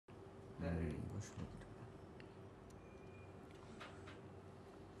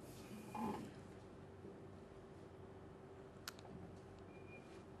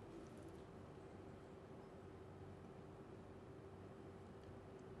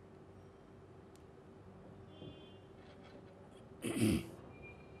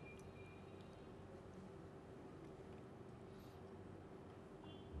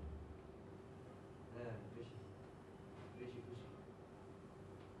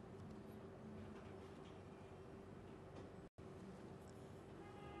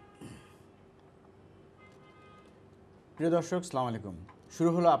প্রিয় দর্শক, আসসালামু আলাইকুম। শুরু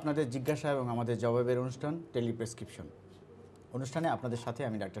হলো আপনাদের জিজ্ঞাসা এবং আমাদের জবাবের অনুষ্ঠান টেলিপ্রেসক্রিপশন। অনুষ্ঠানে আপনাদের সাথে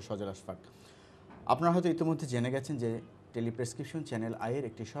আমি ডাক্তার সজল আশফাক। আপনারা হয়তো ইতিমধ্যে জেনে গেছেন যে টেলিপ্রেসক্রিপশন চ্যানেল আইয়ের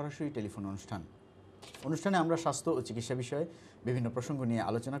একটি সরাসরি টেলিফোন অনুষ্ঠানে আমরা স্বাস্থ্য ও চিকিৎসা বিষয়ে বিভিন্ন প্রসঙ্গ নিয়ে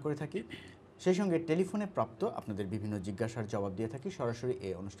আলোচনা করে থাকি। সেই সঙ্গে টেলিফোনে প্রাপ্ত আপনাদের বিভিন্ন জিজ্ঞাসার জবাব দিয়ে থাকি সরাসরি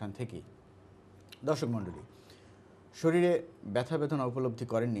এই অনুষ্ঠান থেকেই। দর্শক মণ্ডলী, শরীরে ব্যথা বেদনা উপলব্ধি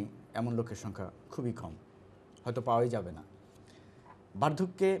করেননি এমন লোকের সংখ্যা খুবই কম, হয়তো পাওয়াই যাবে না।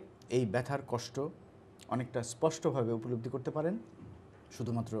 বার্ধক্যে এই ব্যথার কষ্ট অনেকটা স্পষ্টভাবে উপলব্ধি করতে পারেন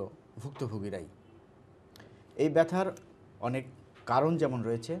শুধুমাত্র ভুক্তভোগীরাই। এই ব্যথার অনেক কারণ যেমন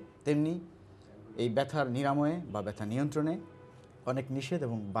রয়েছে, তেমনি এই ব্যথার নিরাময়ে বা ব্যথা নিয়ন্ত্রণে অনেক নিষেধ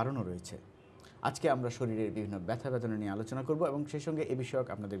এবং বারণও রয়েছে। আজকে আমরা শরীরের বিভিন্ন ব্যথা বেদনা নিয়ে আলোচনা করব এবং সেই সঙ্গে এ বিষয়ক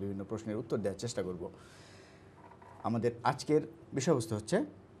আপনাদের বিভিন্ন প্রশ্নের উত্তর দেওয়ার চেষ্টা করব। আমাদের আজকের বিষয়বস্তু হচ্ছে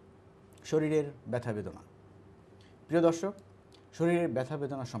শরীরের ব্যথা বেদনা। প্রিয় দর্শক, শরীরের ব্যথা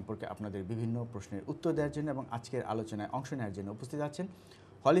বেদনা সম্পর্কে আপনাদের বিভিন্ন প্রশ্নের উত্তর দেওয়ার জন্য এবং আজকের আলোচনায় অংশ নেওয়ার জন্য উপস্থিত আছেন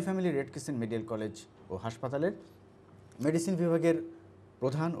হলি family red crescent medical college ও হাসপাতালের মেডিসিন বিভাগের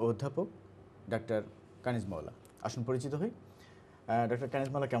প্রধান ও অধ্যাপক ডাক্তার কানিজ মাওলা। আসুন পরিচিত হই। ডক্টর কানিজ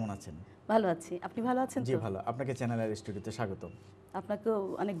মাওলা, কেমন আছেন? ভালো আছি, আপনি ভালো আছেন? জি ভালো। আপনাকে চ্যানেলের স্টুডিওতে স্বাগত। আপনাকেও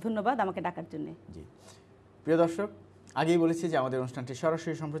অনেক ধন্যবাদ আমাকে ডাকার জন্য। জি প্রিয় দর্শক, আগেই বলেছি যে আমাদের অনুষ্ঠানটি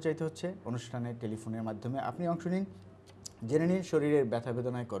সরাসরি সম্প্রচারিত হচ্ছে। অনুষ্ঠানে টেলিফোনের মাধ্যমে আপনি অংশ নিন, জেনে নিন শরীরের ব্যথা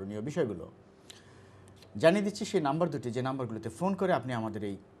বেদনায় করণীয় বিষয়গুলো। জানিয়ে দিচ্ছি সেই নাম্বার দুটি, যে নাম্বারগুলোতে ফোন করে আপনি আমাদের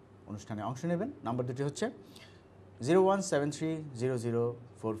এই অনুষ্ঠানে অংশ নেবেন। নাম্বার দুটি হচ্ছে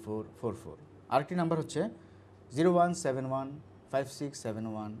 0173004444, আরেকটি নাম্বার হচ্ছে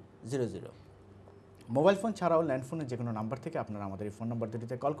 0171567100। মোবাইল ফোন ছাড়াও ল্যান্ডফোনের যে কোনো নাম্বার থেকে আপনারা আমাদের এই ফোন নাম্বার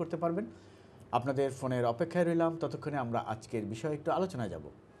দুটিতে কল করতে পারবেন। আপনাদের ফোনের অপেক্ষায় রইলাম। ততক্ষণে আমরা আজকের বিষয়ে একটু আলোচনায় যাব।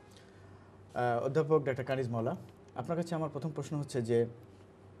 অধ্যাপক ডাক্তার কানিজ মাওলা, আপনার কাছে আমার প্রথম প্রশ্ন হচ্ছে যে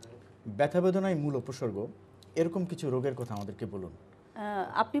ব্যথা বেদনায় মূল উপসর্গ এরকম কিছু রোগের কথা আমাদেরকে বলুন।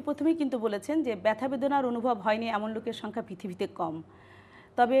 আপনি প্রথমেই কিন্তু বলেছেন যে ব্যথা বেদনার অনুভব হয়নি এমন লোকের সংখ্যা পৃথিবীতে কম।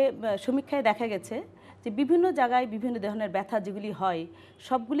 তবে সমীক্ষায় দেখা গেছে যে বিভিন্ন জায়গায় বিভিন্ন ধরনের ব্যথা যেগুলি হয়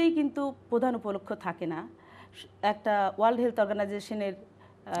সবগুলিই কিন্তু প্রধান উপলক্ষ থাকে না। একটা ওয়ার্ল্ড হেলথ অর্গানাইজেশনের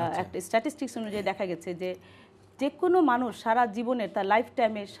একটা স্ট্যাটিস্টিক্স অনুযায়ী দেখা গেছে যে যে কোনো মানুষ সারা জীবনের তার লাইফ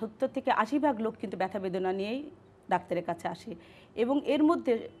টাইমে 70 থেকে 80% লোক কিন্তু ব্যথা বেদনা নিয়েই ডাক্তারের কাছে আসে এবং এর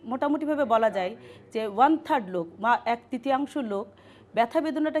মধ্যে মোটামুটিভাবে বলা যায় যে 1/3 লোক বা 1/3 লোক ব্যথা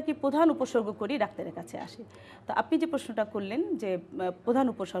বেদনাটাকে প্রধান উপসর্গ করেই ডাক্তারের কাছে আসে। তো আপনি যে প্রশ্নটা করলেন যে প্রধান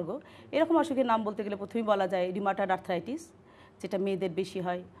উপসর্গ, এরকম অসুখের নাম বলতে গেলে প্রথমেই বলা যায় রিউমাটয়েড আর্থ্রাইটিস, যেটা মেয়েদের বেশি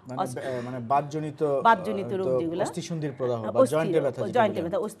হয়। মানে বাতজনিত রোগ যেগুলো, অস্থিসন্ধির প্রদাহ বা জয়েন্টের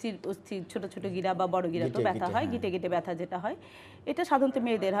ব্যথা, অস্থির ছোট ছোট গিরা বা বড় গিরা তো ব্যথা হয়, গিটে গিটে ব্যথা যেটা হয়, এটা সাধারণত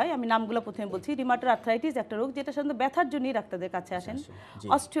মেয়েদের হয়। আমি নামগুলো প্রথমে বলছি। রিউমাটয়েড আর্থ্রাইটিস একটা রোগ যেটা সাধারণত ব্যথার জন্যই ডাক্তারদের কাছে আসেন।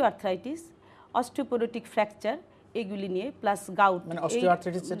 অস্টিও আর্থ্রাইটিস, অস্টিওপোরোটিক ফ্র্যাকচার, এগুলি নিয়ে, প্লাস গাউট। মানে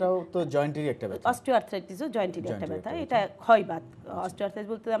অস্টিওআর্থ্রাইটিস সেটাও তো জয়েন্টেরই একটা ব্যথা। অস্টিওআর্থ্রাইটিসও জয়েন্টেরই একটা ব্যথা। এটা ক্ষয়বাত। অস্টিওআর্থ্রাইটিস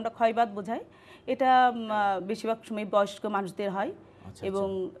বলতে আমরা ক্ষয়বাত বোঝাই। এটা বেশিরভাগ সময় বয়স্ক মানুষদের হয় এবং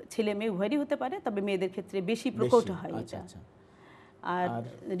ছেলে মেয়ে উভয়েরই হতে পারে, তবে মেয়েদের ক্ষেত্রে বেশি প্রকট হয় এটা। আর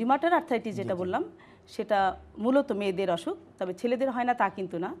রিউমাটয়েড আর্থ্রাইটিস যেটা বললাম সেটা মূলত মেয়েদের অসুখ, তবে ছেলেদের হয় না তা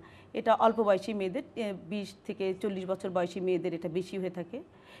কিন্তু না। এটা অল্প বয়সী মেয়েদের, 20 থেকে 40 বছর বয়সী মেয়েদের এটা বেশি হয়ে থাকে।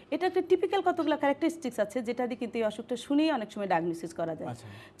 এটা একটা টিপিক্যাল কতগুলো ক্যারেক্টারিস্টিক্স আছে যেটা দিয়ে কিন্তু এই অসুখটা শুনেই অনেক সময় ডায়াগনোসিস করা যায়।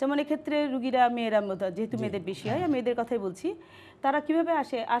 যেমন এক্ষেত্রে রুগীরা মেয়েরা মতো, যেহেতু মেয়েদের বেশি হয়, মেয়েদের কথাই বলছি, তারা কিভাবে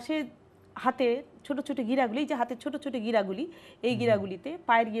আসে হাতে ছোট ছোট গিরাগুলি, যে হাতে ছোট ছোট গিরাগুলি, এই গিরাগুলিতে,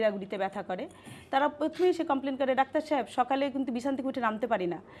 পায়ের গিরাগুলিতে ব্যথা করে। তারা প্রথমেই সে কমপ্লেন করে, ডাক্তার সাহেব সকালে কিন্তু বিছান থেকে উঠে নামতে পারি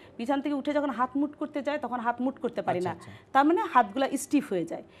না, বিছান থেকে উঠে যখন হাত মুট করতে যায় তখন হাত মুট করতে পারি না। তার মানে হাতগুলো স্টিফ হয়ে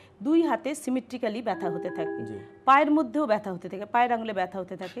যায়, দুই হাতে সিমেট্রিক্যালি ব্যথা হতে থাকে, পায়ের মধ্যেও ব্যথা হতে থাকে, পায়ের আঙুলে ব্যথা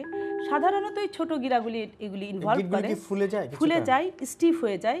হতে থাকে। সাধারণত এই ছোট গিরাগুলি এগুলি ইনভলভ করে, ফুলে যায়, স্টিফ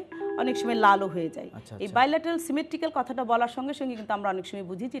হয়ে যায়, অনেক সময় লালও হয়ে যায়। এই বাইল্যাটারাল সিমেট্রিক্যাল কথাটা বলার সঙ্গে সঙ্গে কিন্তু আমরা অনেক সময়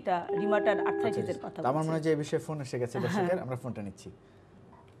বুঝি যেটা রিউমাটয়েড আর্থ্রাইটিসের কথা। আমার মনে হয় যে এই বিষয়ে ফোন এসে গেছে দর্শকের, আমরা ফোনটা নিচ্ছি।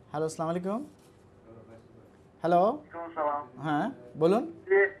 হ্যালো, আসসালামু আলাইকুম। হ্যালো, হ্যাঁ বলুন।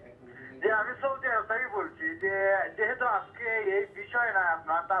 যে আমি সৌদি যে যেহেতু আজকে এই বিষয় না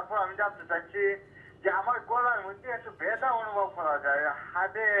আপনার, তারপর আমি জানতে চাচ্ছি যে আমার গলার মধ্যে একটু ব্যথা অনুভব করা যায়,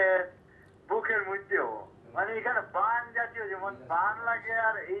 হাতে বুকের মধ্যেও, মানে এখানে বান জাতীয় যেমন বান লাগে,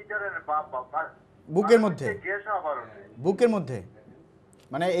 আর এই ধরনের বুকের মধ্যে গ্যাস আবার বুকের মধ্যে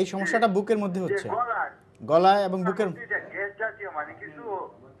মানে এই সমস্যাটা বুকের মধ্যে হচ্ছে, গলায় গলায় এবং বুকের গ্যাস জাতীয়, মানে কিছু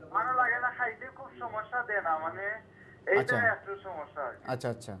ভালো লাগে না, খাইতে খুব সমস্যা দেয় না, মানে এইটা একটু সমস্যা। আচ্ছা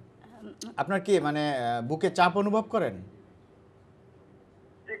আচ্ছা, আপনার কি মানে বুকে চাপ অনুভব করেন?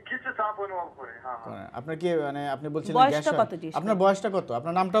 কিছু চাপ অনুভব করে। হ্যাঁ, আপনার কি মানে আপনি বলছিলেন গ্যাস, আপনার বয়সটা কত?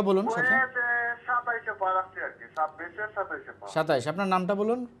 আপনার নামটা বলুন সাথে। 27 পার আসছে আর কি, 26 27। আপনার নামটা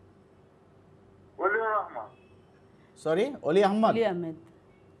বলুন। ওলিউর রহমান। সরি, অলি আহমদ?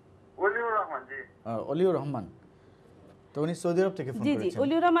 ওলিউর রহমান, জি। অলিউর রহমান, তো উনি সৌদি আরব থেকে ফোন করেছেন। জি জি,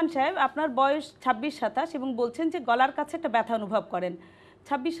 অলিউর রহমান সাহেব, আপনার বয়স 26-27 এবং বলছেন যে গলার কাছে একটা ব্যথা অনুভব করেন।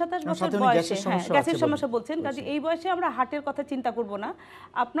 26-27 বছর বয়সে গ্যাসের সমস্যা বলছেন, কাজে এই বয়সে আমরা হার্টের কথা চিন্তা করব না।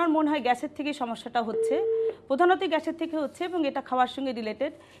 আপনার মনে হয় গ্যাসের থেকে সমস্যাটা হচ্ছে, প্রধানত গ্যাসের থেকে হচ্ছে এবং এটা খাওয়ার সঙ্গে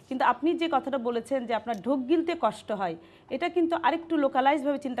রিলেটেড। কিন্তু আপনি যে কথাটা বলেছেন যে আপনার ঢোক গিলতে কষ্ট হয়, এটা কিন্তু আরেকটু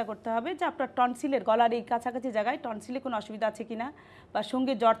লোকালাইজভাবে চিন্তা করতে হবে যে আপনার টনসিলের, গলার এই কাছাকাছি জায়গায় টনসিলে কোনো অসুবিধা আছে কিনা বা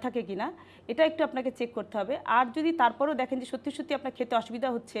সঙ্গে জ্বর থাকে কিনা, এটা একটু আপনাকে চেক করতে হবে। আর যদি তারপরেও দেখেন যে সত্যি সত্যি আপনার খেতে অসুবিধা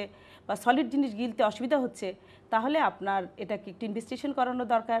হচ্ছে বা সলিড জিনিস গিলতে অসুবিধা হচ্ছে, তাহলে আপনার এটাকে একটু ইনভেস্টিগেশন করানো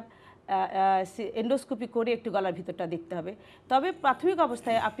দরকার, এন্ডোস্কোপি করে একটু গলার ভিতরটা দেখতে হবে। তবে প্রাথমিক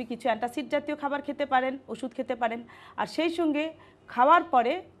অবস্থায় আপনি কিছু অ্যান্টাসিড জাতীয় খাবার খেতে পারেন, ওষুধ খেতে পারেন, আর সেই সঙ্গে খাওয়ার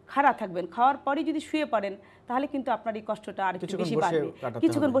পরে খাড়া থাকবেন। খাওয়ার পরে যদি শুয়ে পড়েন তাহলে কিন্তু আপনার এই কষ্টটা আর একটু বেশি বাড়বে।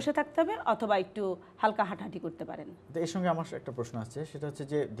 কিছুক্ষণ বসে থাকতে হবে অথবা একটু হালকা হাঁটাহাঁটি করতে পারেন। এর সঙ্গে আমার একটা প্রশ্ন আছে, সেটা হচ্ছে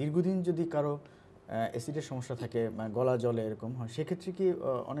যে দীর্ঘদিন যদি কারো অ্যাসিডের সমস্যা থাকে, মানে গলা জলে এরকম হয়, সেক্ষেত্রে কি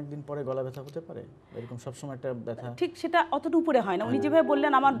অনেকদিন পরে গলা ব্যথা হতে পারে? এরকম সবসময় একটা ব্যথা? ঠিক সেটা অতটা উপরে হয় না। উনি যেভাবে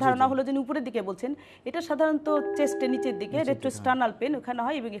বললেন, আমার ধারণা হলো যে উপরের দিকে বলছেন। এটা সাধারণত চেস্টের নিচের দিকে রেট্রোস্টার্নাল পেন ওখানে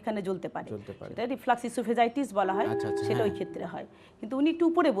হয় এবং এখানে জ্বলতে পারে, সেটা রিফ্লাক্স ইসোফেজাইটিস বলা হয়, সেটা ওই ক্ষেত্রে হয়। কিন্তু উনি একটু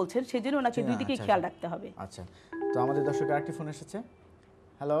উপরে বলছেন, সেজন্য ওনাকে দুই দিকেই খেয়াল রাখতে হবে। আচ্ছা, তো আমাদের দর্শকের আরেকটি ফোন এসেছে।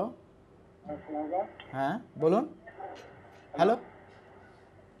 হ্যালো, হ্যাঁ বলুন। হ্যালো,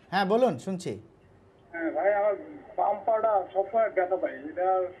 হ্যাঁ বলুন, শুনছি। হ্যাঁ ভাই, আমার বাম পাটা সবসময় ব্যথা পাই, এটা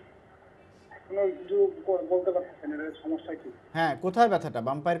কোনো কিছু বলতে পারছেন না, এর সমস্যা কি? হ্যাঁ, কোথায় ব্যথাটা?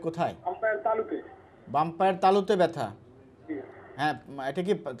 বাম পায়ের কোথায়? বাম পায়ের তালুতে। বাম পায়ের তালুতে ব্যথা? হ্যাঁ, এটা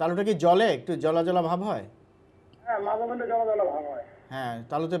কি তালুটা কি জলে একটু জ্বলা জ্বলা ভাব হয়? হ্যাঁ, মাঝে মধ্যে জ্বলা জ্বলা ভাব হয়। হ্যাঁ,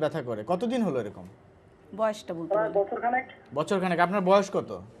 তালুতে ব্যথা করে। কতদিন হলো এরকম? বয়সটা বলতে প্রায় বছরখানেক। বছরখানেক। আপনার বয়স কত?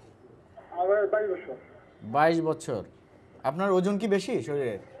 আমার 22 বছর। 22 বছর। আপনার ওজন কি বেশি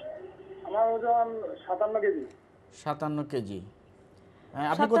শরীরের? আমার ওজন 57 কেজি। 57 কেজি। হ্যাঁ,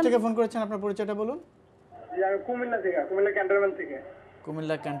 আপনি কোথা থেকে ফোন করেছেন? আপনার পরিচয়টা বলুন। আমি কুমিল্লা থেকে, কুমিল্লা ক্যান্টনমেন্ট থেকে।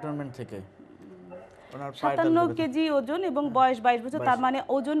 কুমিল্লা ক্যান্টনমেন্ট থেকে। 57 কেজি ওজন এবং বয়স 22 বছর, তার মানে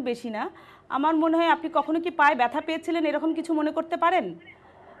ওজন বেশি না। আমার মনে হয় আপনি কখনো কি পায়ে ব্যথা পেয়েছিলেন এরকম কিছু মনে করতে পারেন?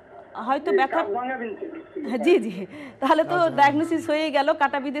 হয়তো ব্যথা, জি জি, তাহলে তো ডায়াগনোসিস হয়ে গেল,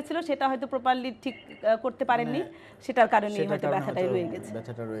 কাটা বিঁধেছিল, সেটা হয়তো প্রপারলি ঠিক করতে পারেননি, সেটার কারণেই হয়তো ব্যথাটাই রয়ে গেছে।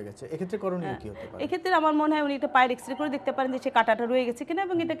 ব্যথাটা রয়ে গেছে। এক্ষেত্রে করণীয় কি হতে পারে? এক্ষেত্রে আমার মনে হয় উনি একটা পায়ের এক্সরে করে দেখতে পারেন যে সে কাটাটা রয়ে গেছে কিনা,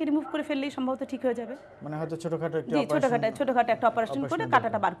 এবং এটাকে রিমুভ করে ফেললেই সম্ভবত ঠিক হয়ে যাবে। মানে হয়তো ছোটখাটো একটা অপারেশন, ছোটখাটো একটা অপারেশন করে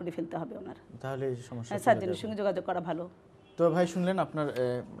কাটাটা বার করে ফেলতে হবে ওনার, তাহলে এই সমস্যা সার্জনের সঙ্গে যোগাযোগ করা ভালো। তো ভাই, শুনলেন আপনার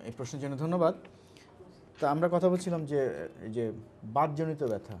এই প্রশ্নের জন্য ধন্যবাদ। তো আমরা কথা বলছিলাম যে এই যে বাতজনিত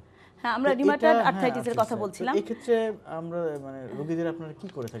ব্যথা। হ্যাঁ, আমরা রিউমাটয়েড আর্থ্রাইটিসের কথা বলছিলাম। এই ক্ষেত্রে আমরা মানে রোগীদের আপনারা কি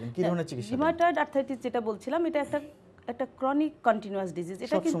করে থাকেন, কি ধরনের চিকিৎসা? রিউমাটয়েড আর্থ্রাইটিস যেটা বলছিলাম, এটা একটা ক্রনিক কন্টিনিউয়াস ডিজিজ।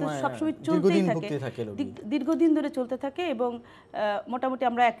 এটা কিন্তু সবসময় চলতেই থাকে, দীর্ঘদিন ধরে চলতে থাকে এবং মোটামুটি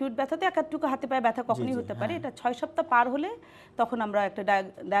আমরা অ্যাকিউট ব্যথাতে একাটুকু হাতে পায়ে ব্যথা কখনই হতে পারে। এটা 6 সপ্তাহ পার হলে তখন আমরা একটা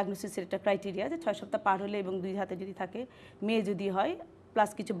ডায়াগনোসিসের একটা ক্রাইটেরিয়া, যে 6 সপ্তাহ পার হলে এবং 2 হাতে যদি থাকে, মেয়ে যদি হয়,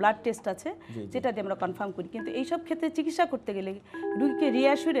 প্লাস কিছু ব্লাড টেস্ট আছে যেটা দিয়ে আমরা কনফার্ম করি। কিন্তু এইসব ক্ষেত্রে চিকিৎসা করতে গেলে রোগীকে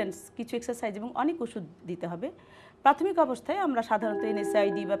রিঅ্যাসুরেন্স, কিছু এক্সারসাইজ এবং অনেক ওষুধ দিতে হবে। প্রাথমিক অবস্থায় আমরা সাধারণত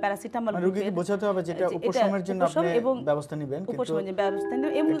এনএসআইডি বা প্যারাসিটামল রোগীকে বোঝাতে হবে যেটা উপশমের জন্য আপনি ব্যবস্থা নেবেন, কিন্তু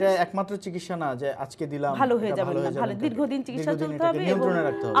এটা একমাত্র চিকিৎসা না যে আজকে দিলাম ভালো হয়ে যাবে না, ভালো দীর্ঘদিন চিকিৎসা চলতে হবে এবং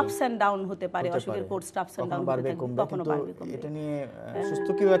আপস এন্ড ডাউন হতে পারে, অসুখের কোর্সটা আপস এন্ড ডাউন হতে থাকে, কখনো বাড়বে কমবে। এটা নিয়ে সুস্থ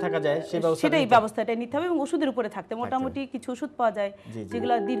কিভাবে থাকা যায় সেটাই ব্যবস্থাটা নিতে হবে এবং ওষুধের উপরে থাকতে। মোটামুটি কিছু ওষুধ পাওয়া যায়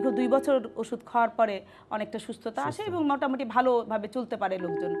যেগুলো দীর্ঘ 2 বছর ওষুধ খাওয়ার পরে অনেকটা সুস্থতা আসে এবং মোটামুটি ভালোভাবে চলতে পারে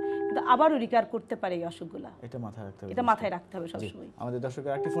লোকজন, কিন্তু আবারও রিকার করতে পারে এই অসুখগুলো। এটা মাথায় রাখতে হবে সবসময়। আমাদের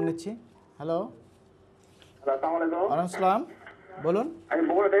দর্শকের একটি ফোন নিচ্ছি। হ্যালো, আসসালামু আলাইকুম। ওয়ালাইকুম আসসালাম, বলুন। আমি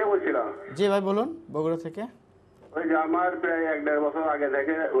বগুড়া থেকে বলছিলাম। জি ভাই বলুন, বগুড়া থেকে। ওই যে আমার প্রায় 1-1.5 বছর আগে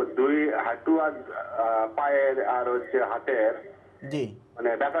থেকে 2 হাঁটু আর পায়ের আর হাতের জি মানে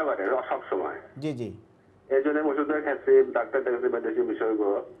ব্যথা করে সব সময়। জি জি। এই জন্য ওষুধ খাচ্ছি, ডাক্তার দেখাচ্ছি বিদেশি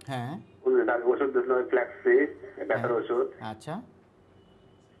বিষয়গুলো। হ্যাঁ উনি ওষুধ দিয়েছিল ফ্ল্যাক্সি, ব্যথার ওষুধ। আচ্ছা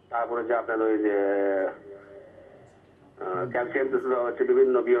তারপরে যে আপনার ওই যে ক্যালসিয়াম দিয়েছিল, হচ্ছে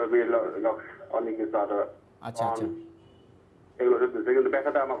বিভিন্ন অনেক কিছু আরো। আচ্ছা আচ্ছা এগুলো ওষুধ দিচ্ছে, কিন্তু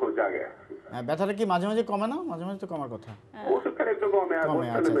ব্যথাটা আমার খুব জাগে। হ্যাঁ, ব্যথাটা কি মাঝে মাঝে কমে না? মাঝে মাঝে তো কমার কথা। ওষুধ খেলে একটু কমে, আর কমে,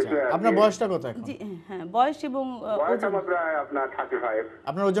 ওষুধ আচ্ছা খেলে বেশি আচ্ছা। হয় আর আপনার কি। বয়সটা কত এখন? জি হ্যাঁ, বয়স এবং বয়স ওজন। আমার প্রায় আপনার 35।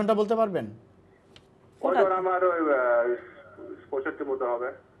 আপনার ওজনটা বলতে পারবেন? ওজন আমার ওই 65 মতো হবে।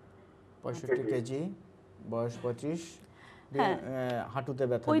 65 কেজি, বয়স 35, হ্যাঁ। হাঁটুতে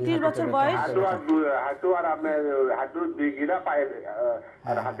ব্যথা, 35 দুই বছর হাঁটুতে বয়স। ব্যথা। হাঁটু আর আপনার হাঁটুর 2 গিরা, পায়ের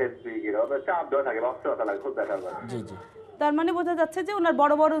আর হাতের 2 গিরা চাপ দেওয়া থাকে, রক্ত ব্যথা লাগে, খুব ব্যথা করে। জি জি তার মানে বোঝা যাচ্ছে যে ওনার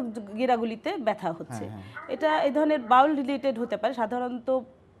বড় বড় গিরাগুলিতে ব্যথা হচ্ছে। হ্যাঁ, এটা এই ধরনের বাউল রিলেটেড হতে পারে। সাধারণত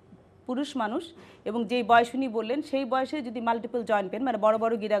পুরুষ মানুষ এবং যেই বয়স উনি বললেন সেই বয়সে যদি মাল্টিপল জয়েন্ট পেন, মানে বড়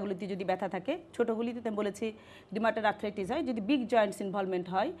বড় গিরাগুলিতে যদি ব্যথা থাকে, ছোটোগুলিতে আমি বলেছি রিমাটয়েড আর্থ্রাইটিস হয়, যদি বিগ জয়েন্টস ইনভলভমেন্ট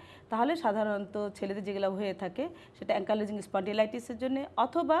হয় তাহলে সাধারণত ছেলেদের যেগুলো হয়ে থাকে সেটা অ্যাঙ্কাইলোজিং স্পন্ডিলাইটিসের জন্য,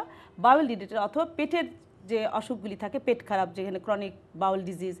 অথবা বাউল রিলেটেড, অথবা পেটের যে অসুখগুলি থাকে, পেট খারাপ, যেখানে chronic bowel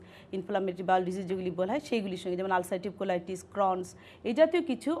disease, inflammatory bowel disease যেগুলি বলা হয় সেইগুলির সঙ্গে, যেমন আলসারেটিভ কোলাইটিস, ক্রনস, এই জাতীয়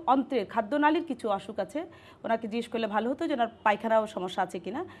কিছু অন্ত্রের খাদ্যনালীর কিছু অসুখ আছে। ওনাকে জিজ্ঞেস করলে ভালো হতো যে ওনার পায়খানাও সমস্যা আছে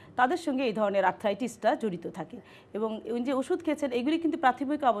কিনা, তাদের সঙ্গে এই ধরনের আর্থ্রাইটিসটা জড়িত থাকে। এবং উনি যে ওষুধ খেয়েছেন এগুলি কিন্তু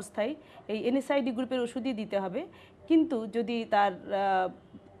প্রাথমিক অবস্থায় এই এনএসআইডি গ্রুপের ওষুধই দিতে হবে, কিন্তু যদি তার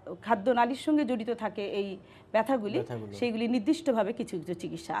খাদ্যনালীর সঙ্গে জড়িত থাকে এই ব্যথাগুলি, সেইগুলি নির্দিষ্টভাবে কিছু কিছু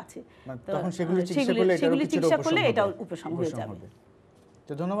চিকিৎসা আছে। তখন সেগুলি চিকিৎসা করলে এটা উপশম হয়ে যাবে।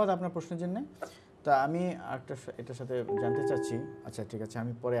 তো ধন্যবাদ আপনার প্রশ্নের জন্য। তা আমি একটা এটার সাথে জানতে চাচ্ছি, আচ্ছা ঠিক আছে,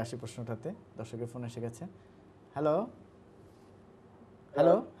 আমি পরে আসি প্রশ্নটাতে। দর্শকের ফোন এসে গেছে। হ্যালো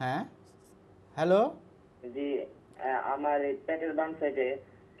হ্যালো, হ্যাঁ হ্যালো। জি, আমার এই পেটের বাম সাইডে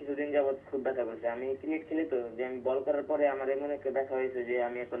কিছুদিন যাবত খুব ব্যথা করছে। আমি ক্রিকেট খেলি তো, যে আমি বল করার পরে আমার এমন একটা ব্যথা হয়েছে যে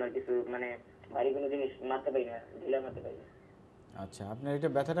আমি এখন আর কিছু মানে ভারী কোনো জিনিস মারতে পারি না, ঢিলা মারতে পারি না। আচ্ছা, আপনার এটা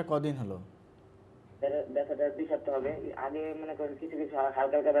ব্যথাটা কদিন হলো? ব্যথাটা 2 সপ্তাহ হবে। আগে মনে করেন কিছু কিছু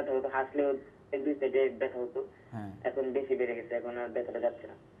হালকা হালকা ব্যথা হতো, হাসলেও 1-2 সাইডে ব্যথা হতো। হ্যাঁ, এখন বেশি বেড়ে গেছে, এখন আর ব্যথাটা যাচ্ছে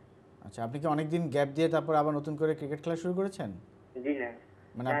না। আচ্ছা, আপনি কি অনেকদিন গ্যাপ দিয়ে তারপর আবার নতুন করে ক্রিকেট খেলা শুরু করেছেন? জি না,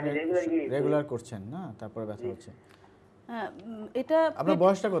 মানে আপনি রেগুলার করছেন না, তারপরে ব্যথা হচ্ছে? এটা আপনার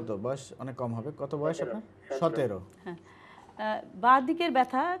বয়সটা কত? বয়স অনেক কম হবে। কত বয়স আপনার? 17। হ্যাঁ, বাঁ দিকের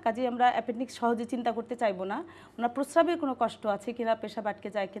ব্যথা, কাজে আমরা অ্যাপেন্ডিক্স সহজে চিন্তা করতে চাইবো না। ওনার প্রস্রাবের কোনো কষ্ট আছে কিনা, পেশাব আটকে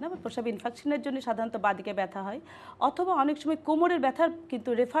যায় কিনা, বা প্রস্রাব ইনফেকশনের জন্য সাধারণত বাঁ দিকে ব্যথা হয়, অথবা অনেক সময় কোমরের ব্যথার কিন্তু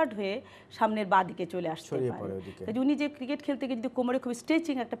রেফার্ড হয়ে সামনের বাঁ দিকে চলে আসতে পারে। কাজে উনি যে ক্রিকেট খেলতে গিয়ে যদি কোমরে খুব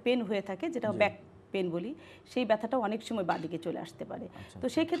স্ট্রেচিং একটা পেন হয়ে থাকে, যেটা ব্যাক পেন বলি, সেই ব্যথাটা অনেক সময় বাঁদিকে চলে আসতে পারে। তো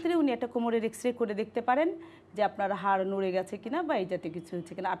সেই ক্ষেত্রে উনি একটা কোমরের এক্সরে করে দেখতে পারেন যে আপনার হাড় নড়ে গেছে কিনা বা এই জাতীয় কিছু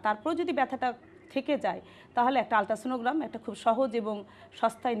হচ্ছে কিনা। আর তারপর যদি ব্যথাটা থেকে যায় তাহলে একটা আলট্রাসোনোগ্রাম, একটা খুব সহজ এবং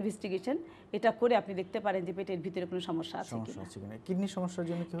সস্তা ইনভেস্টিগেশন, এটা করে আপনি দেখতে পারেন যে পেটের ভিতরে কোনো সমস্যা আছে কিনা। কিডনির সমস্যার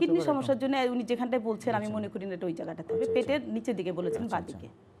জন্য কি হতে পারে? কিডনির সমস্যার জন্য উনি যেখানটায় বলছেন আমি মনে করি না এটা ওই জায়গাটাতে হবে, পেটের নিচের দিকে বলেছেন, বাঁদিকে।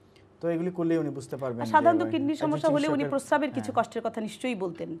 তো এগুলি করলে উনি বুঝতে পারবেন। সাধারণত কিডনির সমস্যা হলে উনি প্রস্রাবের কিছু কষ্টের কথা নিশ্চয়ই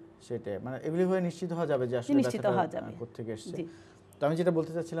বলতেন। সেটাই, মানে এগুলি হয়ে নিশ্চিত হওয়া যাবে যে আসলে ব্যথাটা কোত্থেকে এসেছে। তো আমি যেটা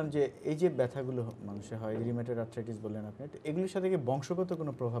বলতে চাচ্ছিলাম যে এই যে ব্যথাগুলো মানুষের হয়, রিউমেটয়েড আর্থ্রাইটিস বললেন আপনি, এগুলির সাথে কি বংশগত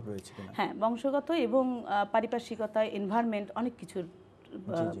কোনো প্রভাব রয়েছে কিনা? হ্যাঁ, বংশগত এবং পারিপার্শ্বিকতা, এনভায়রনমেন্ট, অনেক কিছুর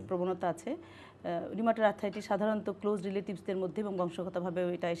প্রবণতা আছে। রিউমেটয়েড আর্থ্রাইটিস সাধারণত ক্লোজ রিলেটিভসদের মধ্যে এবং বংশগতভাবে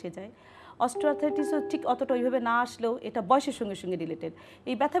এটা এসে যায়। অস্টিওআর্থ্রাইটিসও ঠিক অতটা ওইভাবে না আসলেও এটা বয়সের সঙ্গে সঙ্গে রিলেটেড।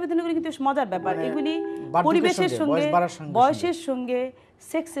 এই ব্যথা বেদনাগুলি কিন্তু মজার ব্যাপার, এগুলি পরিবেশের সঙ্গে, বয়সের সঙ্গে,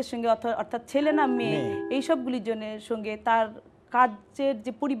 সেক্সের সঙ্গে, অর্থাৎ ছেলে না মেয়ে, এই সবগুলির জন্য সঙ্গে, তার কাজের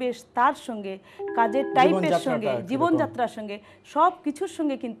যে পরিবেশ তার সঙ্গে, কাজের টাইপের সঙ্গে, জীবনযাত্রার সঙ্গে, সব কিছুর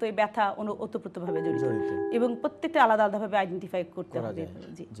সঙ্গে কিন্তু এই ব্যথা ওতপ্রোতভাবে জড়িত এবং প্রত্যেকটা আলাদা আলাদাভাবে আইডেন্টিফাই করতে হবে।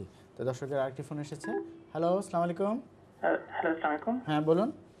 জি জি। তো দর্শকের আরেকটি ফোন এসেছে। হ্যালো, আসসালামু আলাইকুম। হ্যালো, আসসালামু আলাইকুম। হ্যাঁ বলুন।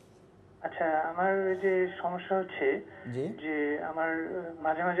 আচ্ছা, আমার যে সমস্যা হচ্ছে যে আমার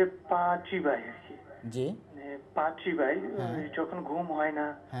মাঝে মাঝে পা চিবায় আর কি। জি, পা চিবায় যখন ঘুম হয় না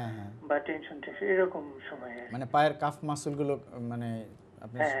বা টেনশন এরকম সময়। মানে পায়ের কাফ মাসলগুলো, মানে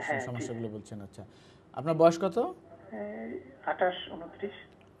আপনার সমস্যাগুলো বলছেন। আচ্ছা, আপনার বয়স কত? 28, 29।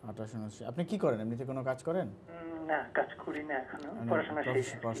 28, 29। আপনি কি করেন? এমনিতে কোনো কাজ করেন? না, কাজ করি না এখনো,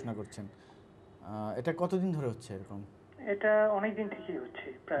 পড়াশোনা করছেন। এটা কতদিন ধরে হচ্ছে এরকম? এটা অনেক দিন থেকেই হচ্ছে,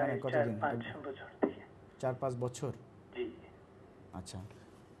 প্রায় 4-5 বছর থেকে। 4-5 বছর? জি। আচ্ছা,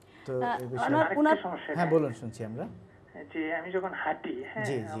 তো এই বিষয়ে হ্যাঁ বলুন, শুনছি আমরা। যে আমি যখন হাঁটি, হ্যাঁ,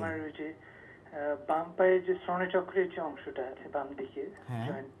 আমার ওই যে বাম পায়ের যে শ্রোণীচক্রের যে অংশটা আছে বাম দিকে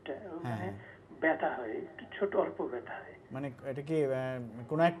জয়েন্টটা, ওখানে ব্যথা হয়, একটু ছোট অল্প ব্যথা হয়। মানে এটা কি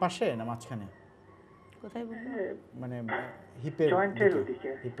কোনো এক পাশে না মাঝখানে? কোথায় বললেন? মানে হিপের জয়েন্টের ওদিকে,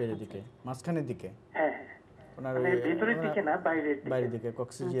 হিপের দিকে, মাঝখানের দিকে। হ্যাঁ ওনার মানে ভিতরের দিকে না, বাইরের দিকে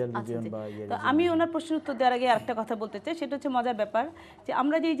কক্সিজিয়াল রিজিয়ন বা ইয়ে। তো আমি ওনার প্রশ্নের উত্তর দেওয়ার আগে আরেকটা কথা বলতে চাই, সেটা হচ্ছে মজার ব্যাপার যে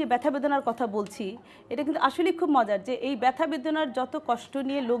আমরা যে এই যে ব্যথা বেদনার কথা বলছি, এটা কিন্তু আসলেই খুব মজার যে এই ব্যথা বেদনার যত কষ্ট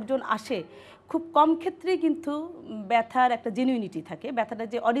নিয়ে লোকজন আসে, খুব কম ক্ষেত্রেই কিন্তু ব্যথার একটা জেনুইনিটি থাকে। ব্যথাটা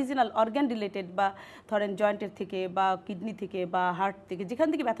যে অরিজিনাল অর্গান রিলেটেড বা ধরেন জয়েন্টের থেকে বা কিডনি থেকে বা হার্ট থেকে যেখান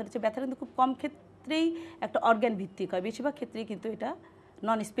থেকে ব্যথা হচ্ছে, ব্যথা কিন্তু খুব কম ক্ষেত্রেই একটা অর্গান ভিত্তিক হয়। বেশিরভাগ ক্ষেত্রেই কিন্তু এটা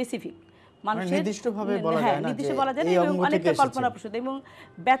নন স্পেসিফিক, নির্দিষ্টভাবে বলা যায় না, নির্দিষ্ট বলা যায় না, এবং অনেকটা কল্পনাপ্রসূত। এবং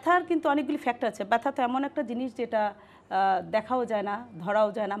ব্যথার কিন্তু অনেকগুলি ফ্যাক্টর আছে। ব্যথা তো এমন একটা জিনিস যেটা দেখাও যায় না, ধরাও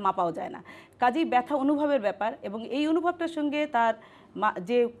যায় না, মাপাও যায় না। কাজেই ব্যথা অনুভবের ব্যাপার, এবং এই অনুভবটার সঙ্গে তার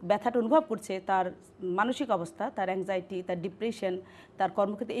যে ব্যথাটা অনুভব করছে তার মানসিক অবস্থা, তার অ্যাংজাইটি, তার ডিপ্রেশন, তার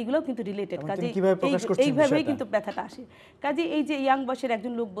কর্মক্ষেত্রে, এইগুলোও কিন্তু রিলেটেড। কাজে এইভাবেই কিন্তু ব্যথাটা আসে। কাজে এই যে ইয়াং বয়সের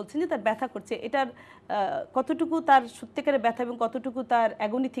একজন লোক বলছেন যে তার ব্যথা করছে, এটার কতটুকু তার সত্যিকারের ব্যথা এবং কতটুকু তার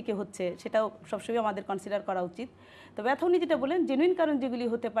অ্যাগনি থেকে হচ্ছে সেটাও সবসময় আমাদের কনসিডার করা উচিত। তো ব্যথা উনি যেটা বলেন, জেনুইন কারণ যেগুলি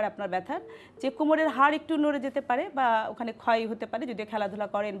হতে পারে আপনার ব্যথার, যে কোমরের হাড় একটু নড়ে যেতে পারে বা ওখানে ক্ষয় হতে পারে যদি খেলাধুলা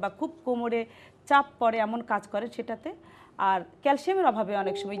করেন বা খুব কোমরে চাপ পড়ে এমন কাজ করেন সেটাতে। আর ক্যালসিয়ামের অভাবে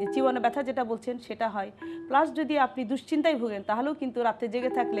অনেক সময় যে চিবানো ব্যথা যেটা বলছেন সেটা হয়। প্লাস যদি আপনি দুশ্চিন্তায় ভোগেন তাহলেও কিন্তু রাতে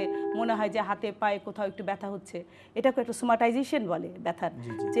জেগে থাকলে মনে হয় যে হাতে পায়ে কোথাও একটু ব্যথা হচ্ছে, এটাকে একটা সোমাটাইজেশন বলে ব্যথার।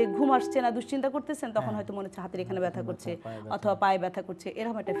 যে ঘুম আসছে না, দুশ্চিন্তা করতেছেন, তখন হয়তো মনে হচ্ছে হাতের এখানে ব্যথা করছে অথবা পায়ে ব্যথা করছে,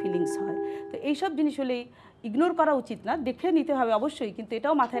 এরকম একটা ফিলিংস হয়। তো এইসব জিনিস হলেই ইগনোর করা উচিত না, দেখে নিতে হবে অবশ্যই, কিন্তু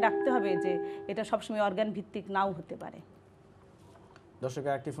এটাও মাথায় রাখতে হবে যে এটা সবসময় অর্গান ভিত্তিক নাও হতে পারে। দর্শক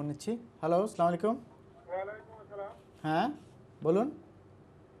আরেকটি ফোন নিচ্ছি। হ্যালো, আসসালামু আলাইকুম। হ্যাঁ বলুন।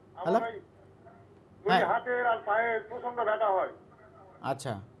 হ্যালো, হ্যাঁ, হাতের আর পায়ে প্রচন্ড ব্যথা হয়।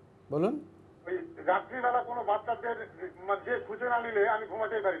 আচ্ছা বলুন। ওই রাত্রিবেলা কোনো বাচ্চাদের যে খুঁজে না নিলে আমি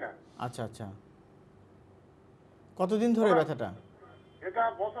ঘুমাতেই পারি না। আচ্ছা আচ্ছা, কতদিন ধরে ব্যথাটা? এটা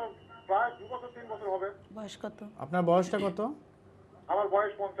বছর প্রায় 2 বছর 3 বছর হবে। বয়স কত? আপনার বয়সটা কত? আমার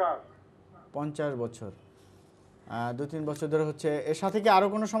বয়স 50। 50 বছর। 2-3 বছর ধরে হচ্ছে। এর সাথে কি আরো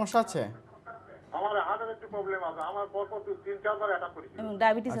কোনো সমস্যা আছে? আমার হার্টের একটু প্রবলেম আছে। আমার পরপর 3-4 বার অ্যাটাক করেছে। এবং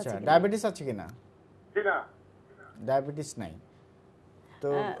ডায়াবেটিস আছে? আচ্ছা, ডায়াবেটিস আছে কিনা? জি না, ডায়াবেটিস নাই। তো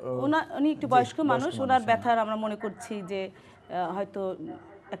উনি একটু বয়স্ক মানুষ, ওনার ব্যথার আমরা মনে করছি যে হয়তো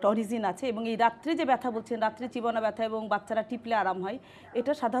একটা অরিজিন আছে। এবং এই রাত্রে যে ব্যথা বলছেন, রাত্রে চিবানো ব্যথা এবং বাচ্চারা টিপলে আরাম হয়,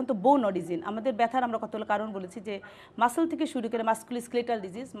 এটা সাধারণত বোন অরিজিন। আমাদের ব্যথার আমরা কতগুলো কারণ বলেছি, যে মাসল থেকে শুরু করে মাসকুলোস্কেলেটাল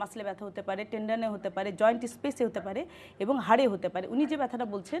ডিজিজ, মাসলে ব্যথা হতে পারে, টেন্ডনে হতে পারে, জয়েন্ট স্পেসে হতে পারে এবং হাড়ে হতে পারে। উনি যে ব্যথাটা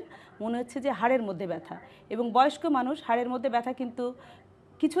বলছেন মনে হচ্ছে যে হাড়ের মধ্যে ব্যথা। এবং বয়স্ক মানুষ হাড়ের মধ্যে ব্যথা কিন্তু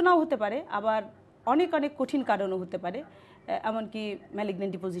কিছু নাও হতে পারে, আবার অনেক অনেক কঠিন কারণও হতে পারে। এমনকি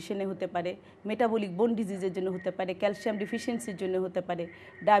ম্যালিগনেন্ট ডিপোজিশনে হতে পারে, মেটাবলিক বোন ডিজিজের জন্য হতে পারে, ক্যালসিয়াম ডিফিসিয়েন্সির জন্য হতে পারে,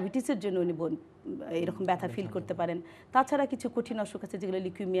 ডায়াবেটিসের জন্য উনি এরকম ব্যথা ফিল করতে পারেন। তাছাড়া কিছু কঠিন অসুখ আছে যেগুলো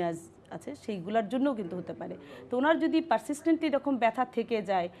লিকুইমিয়াজ আছে, সেইগুলোর জন্যও কিন্তু হতে পারে। তো ওনার যদি পারসিস্টেন্টলি এরকম ব্যথা থেকে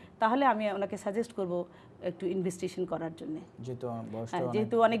যায় তাহলে আমি ওনাকে সাজেস্ট করব একটু ইনভেস্টিগেশন করার জন্য।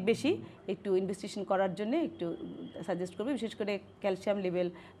 যেহেতু অনেক বেশি, একটু ইনভেস্টিগেশন করার জন্য একটু সাজেস্ট করবে। বিশেষ করে calcium level,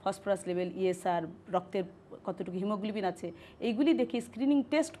 phosphorus level, ESR, রক্তের কতটুকু হিমোগ্লোবিন আছে, এইগুলি দেখে স্ক্রিনিং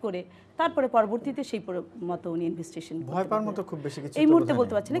টেস্ট করে তারপরে পরবর্তীতে সেই মতো উনি ইনভেস্টিগেশন। ভয় পাওয়ার মতো খুব বেশি কিছু এই মুহূর্তে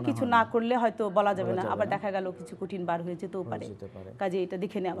বলতে পারছি না, কিছু না করলে হয়তো বলা যাবে না, আবার দেখা গেল কিছু কঠিন বার হয়ে যেতেও পারে, কাজে এটা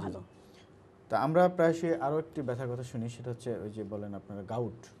দেখে নেওয়া ভালো। তা আমরা প্রায়শই আরও একটি ব্যথার কথা শুনি, সেটা হচ্ছে ওই যে বলেন আপনারা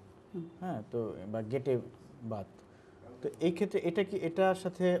গাউট, হ্যাঁ, তো বা গেটে বাত। তো এই ক্ষেত্রে এটা কি এটার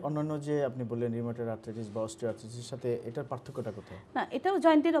সাথে অন্যান্য যে আপনি বললেন রিউমাটয়েড আর্থ্রাইটিস বা অস্টিওআর্থ্রাইটিসের সাথে এটার পার্থক্যটা কোথায়? না, এটাও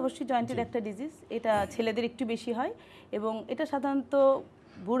জয়েন্টের, অবশ্যই জয়েন্টের একটা ডিজিজ। এটা ছেলেদের একটু বেশি হয় এবং এটা সাধারণত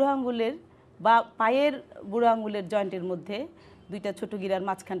বুড়ো আঙ্গুলের বা পায়ের বুড়ো আঙ্গুলের জয়েন্টের মধ্যে দুইটা ছোট গিরার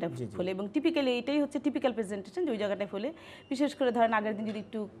মাঝখানটা ফলে, এবং টিপিক্যালি এটাই হচ্ছে টিপিক্যাল প্রেজেন্টেশন যে ওই জায়গাটায় ফলে। বিশেষ করে ধরেন আগের দিন যদি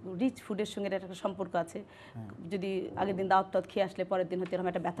একটু রিচ ফুডের সঙ্গে একটা সম্পর্ক আছে, যদি আগের দিন দাওয়াত টাওয়াত খেয়ে আসলে পরের দিন হয়তো এরকম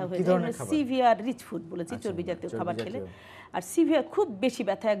একটা ব্যথা হয়ে যায়, সিভিয়ার রিচ ফুড বলেছি, চর্বি জাতীয় খাবার খেলে। আর সিভিয়ার খুব বেশি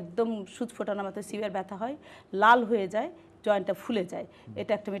ব্যথা, একদম সুচ ফোটানোর মতো সিভিয়ার ব্যথা হয়, লাল হয়ে যায়, জয়েন্টটা ফুলে যায়।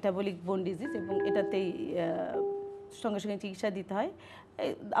 এটা একটা মেটাবলিক বোন ডিজিজ এবং এটাতেই সঙ্গে সঙ্গে চিকিৎসা দিতে হয়।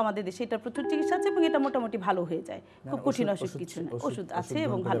 আমাদের দেশে এটা প্রচুর চিকিৎসা আছে এবং এটা মোটামুটি ভালো হয়ে যায়, খুব কঠিন অসুখ কিছু না, ওষুধ আছে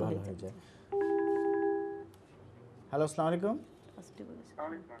এবং ভালো হয়ে যায়। হ্যালো, আসসালামু আলাইকুম।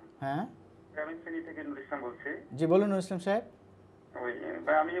 হ্যাঁ, আমি ফেনী থেকে নুর ইসলাম বলছি। জি বলুন নুর ইসলাম সাহেব। ওই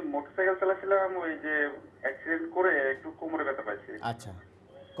ভাই, আমি মোটরসাইকেল চালাচ্ছিলাম, ওই যে অ্যাক্সিডেন্ট করে একটু কোমরে ব্যথা পাইছি। আচ্ছা,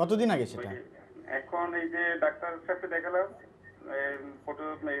 কতদিন আগে সেটা? এখন এই যে ডাক্তার সাথে দেখালাম,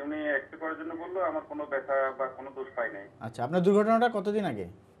 উনি এক্সরে করার জন্য বললো, আমার কোনো ব্যথা বা কোনো দোষ পাই নাই। আচ্ছা, আপনার দুর্ঘটনাটা কতদিন আগে?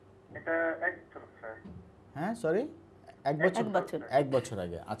 এটা 1 বছর হ্যাঁ, সরি, 1 বছর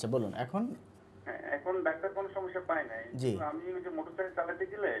আগে। আচ্ছা বলুন। এখন এখন ডাক্তার কোনো সমস্যা পাই নাই, আমি ওই যে মোটরসাইকেল চালাতে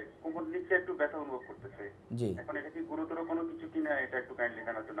গেলে কোমর নিচে একটু ব্যথা অনুভব করতেছে। এখন এটা কি গুরুতর কোনো কিছু কিনা, এটা একটু কাইন্ডলি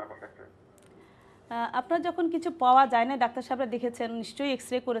জানার জন্য আমার কাছে। আপনার যখন কিছু পাওয়া যায় না, ডাক্তার সাহেবরা দেখেছেন নিশ্চয়ই, এক্স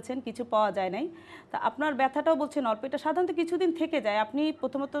রে করেছেন, কিছু পাওয়া যায় নাই, তা আপনার ব্যথাটাও বলছেন অল্প, এটা সাধারণত কিছুদিন থেকে যায়। আপনি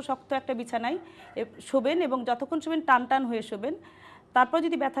প্রথমত শক্ত একটা বিছানায় শোবেন এবং যতক্ষণ শোবেন টান টান হয়ে শোবেন। তারপর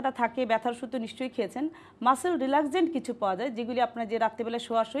যদি ব্যথাটা থাকে, ব্যথার ওষুধ তো নিশ্চয়ই খেয়েছেন, মাসেল রিল্যাক্সেন্ট কিছু পাওয়া যায় যেগুলি আপনার যে রাত্রেবেলা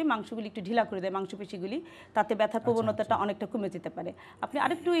শোয়ার সময় মাংসগুলি একটু ঢিলা করে দেয়, মাংসপেশিগুলি, তাতে ব্যথার প্রবণতাটা অনেকটা কমে যেতে পারে। আপনি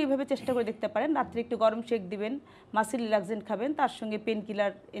আরেকটু এইভাবে চেষ্টা করে দেখতে পারেন, রাত্রে একটু গরম শেক দিবেন, মাসেল রিল্যাক্সেন্ট খাবেন, তার সঙ্গে পেন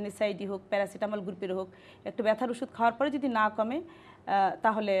কিলার এনএসআইডি হোক, প্যারাসিটামল গ্রুপের হোক, একটু ব্যথার ওষুধ খাওয়ার পরে যদি না কমে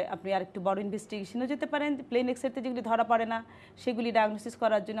তাহলে আপনি আরেকটু বড় ইনভেস্টিগেশনও যেতে পারেন। প্লেন এক্সরেতে যেগুলি ধরা পড়ে না সেগুলি ডায়াগনোসিস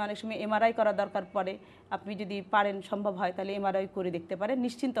করার জন্য অনেক সময় এমআরআই করা দরকার পড়ে। আপনি যদি পারেন, সম্ভব হয়, তাহলে এমআরআই করে দেখতে পারেন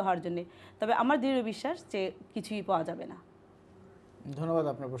নিশ্চিন্ত হওয়ার জন্য। তবে আমার দৃঢ় বিশ্বাস যে কিছুই পাওয়া যাবে না। ধন্যবাদ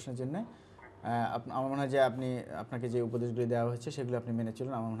আপনার প্রশ্নের জন্য। আমার মনে হয় যে আপনাকে যে উপদেশগুলি দেওয়া হয়েছে সেগুলো আপনি মেনে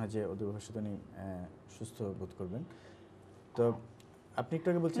চলুন, আমার মনে হয় যে অদূর ভবিষ্যতে উনি সুস্থ বোধ করবেন। তো আপনি একটু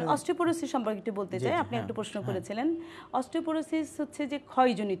আগে বলছিলেন অস্টিওপোরোসিস সম্পর্কে একটু বলতে চাই। আপনি একটু প্রশ্ন করেছিলেন, অস্টিওপোরোসিস হচ্ছে যে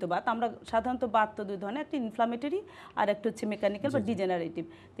ক্ষয়জনিত বাত। আমরা সাধারণত বাত তো দুই ধরনের, একটা ইনফ্লামেটরি আর একটা হচ্ছে মেকানিক্যাল বা ডিজেনারেটিভ।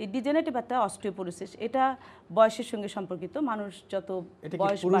 তো এই ডিজেনারেটিভ একটা অস্টিওপোরোসিস, এটা বয়সের সঙ্গে সম্পর্কিত। মানুষ যত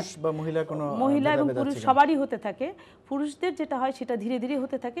বয়স, পুরুষ বা মহিলা এবং পুরুষ সবারই হতে থাকে। পুরুষদের যেটা হয় সেটা ধীরে ধীরে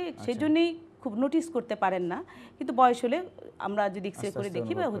হতে থাকে, সেই জন্যই খুব নোটিস করতে পারেন না, কিন্তু বয়স হলে আমরা যদি এক্স রে করে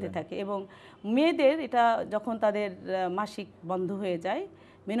দেখি বা হতে থাকে। এবং মেয়েদের এটা যখন তাদের মাসিক বন্ধ হয়ে যায়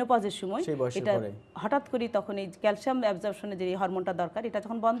মেনোপজের সময়, এটা হঠাৎ করে তখন এই ক্যালসিয়াম অ্যাবজর্পশনের যে হরমোনটা দরকার, এটা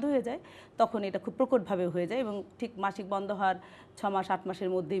যখন বন্ধ হয়ে যায় তখন এটা খুব প্রকটভাবে হয়ে যায় এবং ঠিক মাসিক বন্ধ হওয়ার 6 মাস 8 মাসের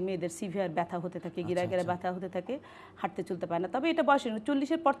মধ্যেই মেয়েদের সিভিয়ার ব্যথা হতে থাকে, গিরা গিরা ব্যথা হতে থাকে, হাঁটতে চলতে পারে না। তবে এটা বয়স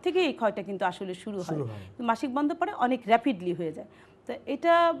 40-এর পর থেকেই এই ক্ষয়টা কিন্তু আসলে শুরু হয়, মাসিক বন্ধ পরে অনেক র্যাপিডলি হয়ে যায়। তো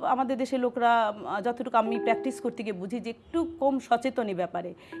এটা আমাদের দেশের লোকরা যতটুকু আমি প্র্যাকটিস করতে গিয়ে বুঝি যে একটু কম সচেতন এই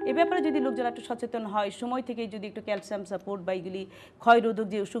ব্যাপারে। এই ব্যাপারে যদি লোকজন একটু সচেতন হয়, সময় থেকেই যদি একটু ক্যালসিয়াম সাপোর্ট বা এইগুলি ক্ষয়রোধক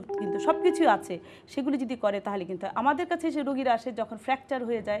যে ওষুধ কিন্তু সব কিছুই আছে সেগুলি যদি করে, তাহলে কিন্তু আমাদের কাছে এসে রোগীরা আসে যখন ফ্র্যাকচার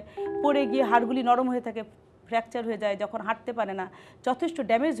হয়ে যায়, পড়ে গিয়ে হাড়গুলি নরম হয়ে থাকে, ফ্র্যাকচার হয়ে যায়, যখন হাঁটতে পারে না, যথেষ্ট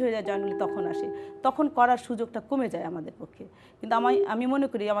ড্যামেজ হয়ে যায় জয়েন্টগুলি, তখন আসে, তখন করার সুযোগটা কমে যায় আমাদের পক্ষে। কিন্তু আমি মনে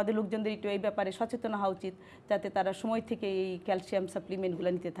করি আমাদের লোকজনদের একটু এই ব্যাপারে সচেতন হওয়া উচিত, যাতে তারা সময় থেকে এই ক্যালসিয়াম সাপ্লিমেন্টগুলো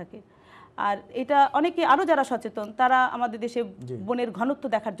নিতে থাকে। আর এটা অনেকে আরও যারা সচেতন তারা আমাদের দেশে বোনের ঘনত্ব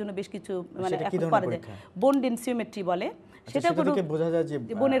দেখার জন্য বেশ কিছু মানে এখন করা যায়, বোন ডেনসিওমেট্রি বলে, সেটা বোঝা যায় যে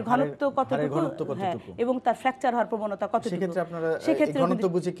বোনের ঘনত্ব কতটুকু এবং তার ফ্র্যাকচার হওয়ার প্রবণতা কতটুকু, সেক্ষেত্রে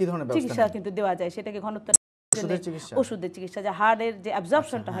চিকিৎসা কিন্তু দেওয়া যায়। সেটাকে ঘনত্ব ওষুধের চিকিৎসা, যে হাড়ের যে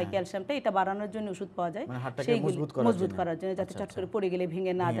অ্যাবজর্পশনটা হয় ক্যালসিয়ামটা, এটা বাড়ানোর জন্য ওষুধ পাওয়া যায়, সেই মজবুত করার জন্য, যাতে চট করে পড়ে গেলে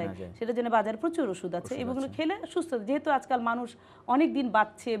ভেঙে না যায়, সেটার জন্য বাজারে প্রচুর ওষুধ আছে। এগুলো খেলে সুস্থ, যেহেতু আজকাল মানুষ অনেক দিন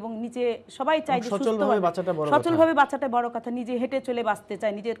বাঁচছে এবং নিজে সবাই চায় যে সচলভাবে বাচ্চাটা বড় কথা, নিজে হেঁটে চলে বাঁচতে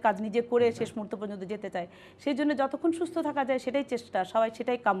চায়, নিজের কাজ নিজে করে শেষ মুহূর্ত পর্যন্ত যেতে চায়, সেই জন্য যতক্ষণ সুস্থ থাকা যায় সেটাই চেষ্টা, সবাই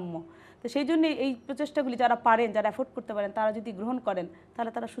সেটাই কাম্য। তো সেই জন্য এই প্রচেষ্টাগুলি যারা পারেন, যারা এফোর্ড করতে পারেন, তারা যদি গ্রহণ করেন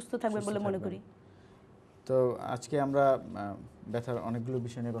তাহলে তারা সুস্থ থাকবেন বলে মনে করি। তো আজকে আমরা ব্যথার অনেকগুলো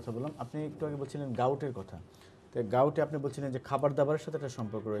বিষয় নিয়ে কথা বললাম। আপনি একটু আগে বলছিলেন গাউটের কথা, তো গাউটে আপনি বলছিলেন যে খাবার দাবারের সাথে একটা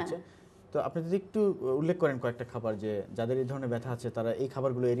সম্পর্ক রয়েছে, তো আপনি যদি একটু উল্লেখ করেন কয়েকটা খাবার, যে যাদের এই ধরনের ব্যথা আছে তারা এই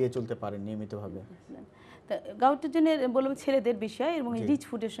খাবারগুলো এড়িয়ে চলতে পারেন নিয়মিতভাবে। গাউটের জন্য বললাম ছেলেদের বিষয়, এবং রিচ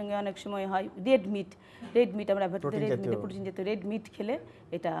ফুডের সঙ্গে অনেক সময় হয় রেড মিট আমরা প্রোটিন জাতীয় রেড মিট খেলে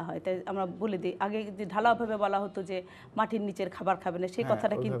এটা হয়। তাই আমরা বলে দিই, আগে যে ঢালাওভাবে বলা হতো যে মাটির নিচের খাবার খাবে না, সেই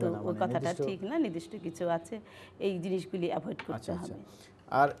কথাটা কিন্তু ওই কথাটা ঠিক না, নির্দিষ্ট কিছু আছে, এই জিনিসগুলি অ্যাভয়েড করতে হবে।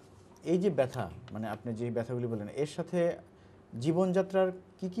 আর এই যে ব্যথা, মানে আপনি যে ব্যথাগুলি বললেন, এর সাথে জীবনযাত্রার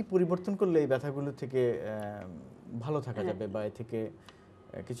কি কি পরিবর্তন করলে এই ব্যথাগুলো থেকে ভালো থাকা যাবে বা এ থেকে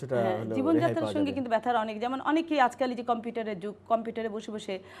কিছুটা জীবনযাত্রার সঙ্গে কিন্তু ব্যথার অনেক, যেমন অনেকেই আজকাল যে কম্পিউটারের যুগ, কম্পিউটারে বসে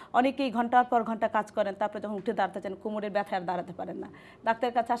বসে অনেকেই ঘন্টার পর ঘন্টা কাজ করেন, তারপরে যখন উঠে দাঁড়াতে চান কোমরের ব্যথা আর দাঁড়াতে পারেন না,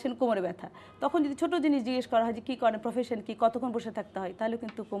 ডাক্তারের কাছে আসেন কোমরে ব্যথা, তখন যদি ছোট জিনিস জিজ্ঞেস করা হয় যে কি করেন, প্রফেশন কি, কতক্ষণ বসে থাকতে হয়, তাহলে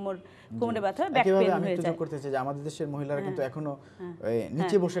কিন্তু কোমরে ব্যথা, ব্যাক পেইন হয়ে যায়। করতে চাই যে আমাদের দেশের মহিলারা কিন্তু এখনো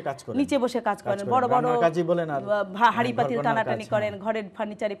নিচে বসে কাজ করেন, বড় বড় কাজই বলেন, আর হাড়ি পাতিল টানাটানি করেন, ঘরের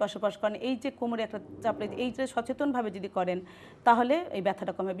ফার্নিচারে পাশাপাশি করেন, এই যে কোমরে একটা চাপড়ে, এই যে সচেতনভাবে যদি করেন তাহলে এই ব্যথাটা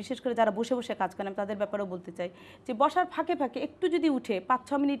কমে। বিশেষ করে যারা বসে বসে কাজ করেন তাদের ব্যাপারেও বলতে চাই যে বসার ফাঁকে ফাঁকে একটু যদি উঠে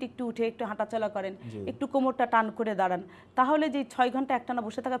 5-6 মিনিট একটু উঠে একটু হাঁটাচলা করেন, একটু কোমরটা টান করে দাঁড়ান, তাহলে যে 6 ঘন্টা একটানা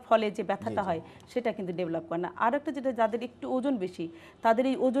বসে থাকার ফলে যে ব্যথাটা হয় সেটা কিন্তু ডেভেলপ করে না। আর একটা যেটা, যাদের একটু ওজন বেশি তাদের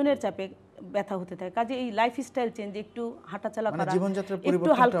এই ওজনের চাপে ব্যথা হতে থাকে, কাজে এই লাইফস্টাইল চেঞ্জ, একটু হাঁটাচলা করা,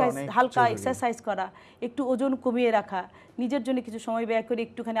 একটু হালকা এক্সারসাইজ করা, একটু ওজন কমিয়ে রাখা, নিজের জন্য কিছু সময় ব্যয় করে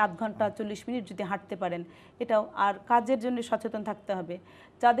একটুখানি 1/2 ঘন্টা 40 মিনিট যদি হাঁটতে পারেন এটাও। আর কাজের জন্য সচেতন থাকতে হবে,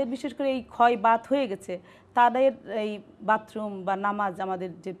 যাদের বিশেষ করে এই ক্ষয় বাত হয়ে গেছে তাদের এই বাথরুম বা নামাজ আমাদের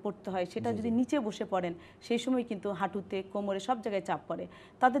যে পড়তে হয় সেটা যদি নিচে বসে পড়েন সেই সময় কিন্তু হাঁটুতে কোমরে সব জায়গায় চাপ পড়ে।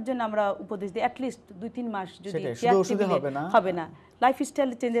 তাদের জন্য আমরা উপদেশ দিই অ্যাটলিস্ট 2-3 মাস যদি চেয়ার টেবিলে হবে না, লাইফস্টাইল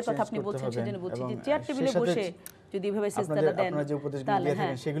চেঞ্জের কথা আপনি বলছেন সেজন্য বলছি যে চেয়ার টেবিলে বসে যদি এভাবে সিজদাটা দেন তাহলে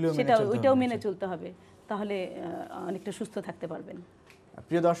সেটা ওইটাও মেনে চলতে হবে, তাহলে অনেকটা সুস্থ থাকতে পারবেন।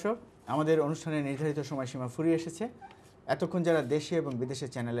 প্রিয় দর্শক, আমাদের অনুষ্ঠানের নির্ধারিত সময়সীমা ফুরিয়ে এসেছে। এতক্ষণ যারা দেশে এবং বিদেশে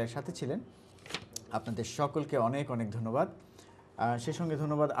চ্যানেলের সাথে ছিলেন আপনাদের সকলকে অনেক অনেক ধন্যবাদ। সেই সঙ্গে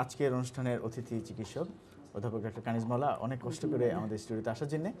ধন্যবাদ আজকের অনুষ্ঠানের অতিথি চিকিৎসক অধ্যাপক ডক্টর কানিজ মাওলা অনেক কষ্ট করে আমাদের স্টুডিওতে আসার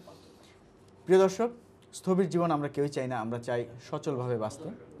জন্য। প্রিয় দর্শক, স্থবির জীবন আমরা কেউই চাই না, আমরা চাই সচলভাবে বাঁচতে।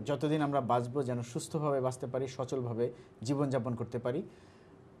 যতদিন আমরা বাঁচবো যেন সুস্থভাবে বাঁচতে পারি, সচলভাবে জীবনযাপন করতে পারি।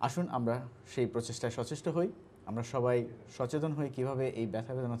 আসুন আমরা সেই প্রচেষ্টায় সচেষ্ট হই, আমরা সবাই সচেতন হই কীভাবে এই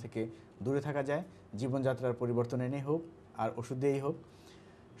ব্যথা বেদনা থেকে দূরে থাকা যায়। জীবনযাত্রার পরিবর্তন এনেই হোক আর ওষুধ দিয়েই হোক।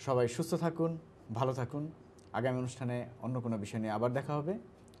 সবাই সুস্থ থাকুন, ভালো থাকুন। আগামী অনুষ্ঠানে অন্য কোনো বিষয় নিয়ে আবার দেখা হবে।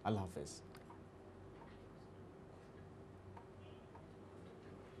 আল্লাহ হাফেজ।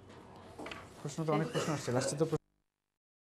 প্রশ্ন তো অনেক প্রশ্ন আসছে, লাস্টে তো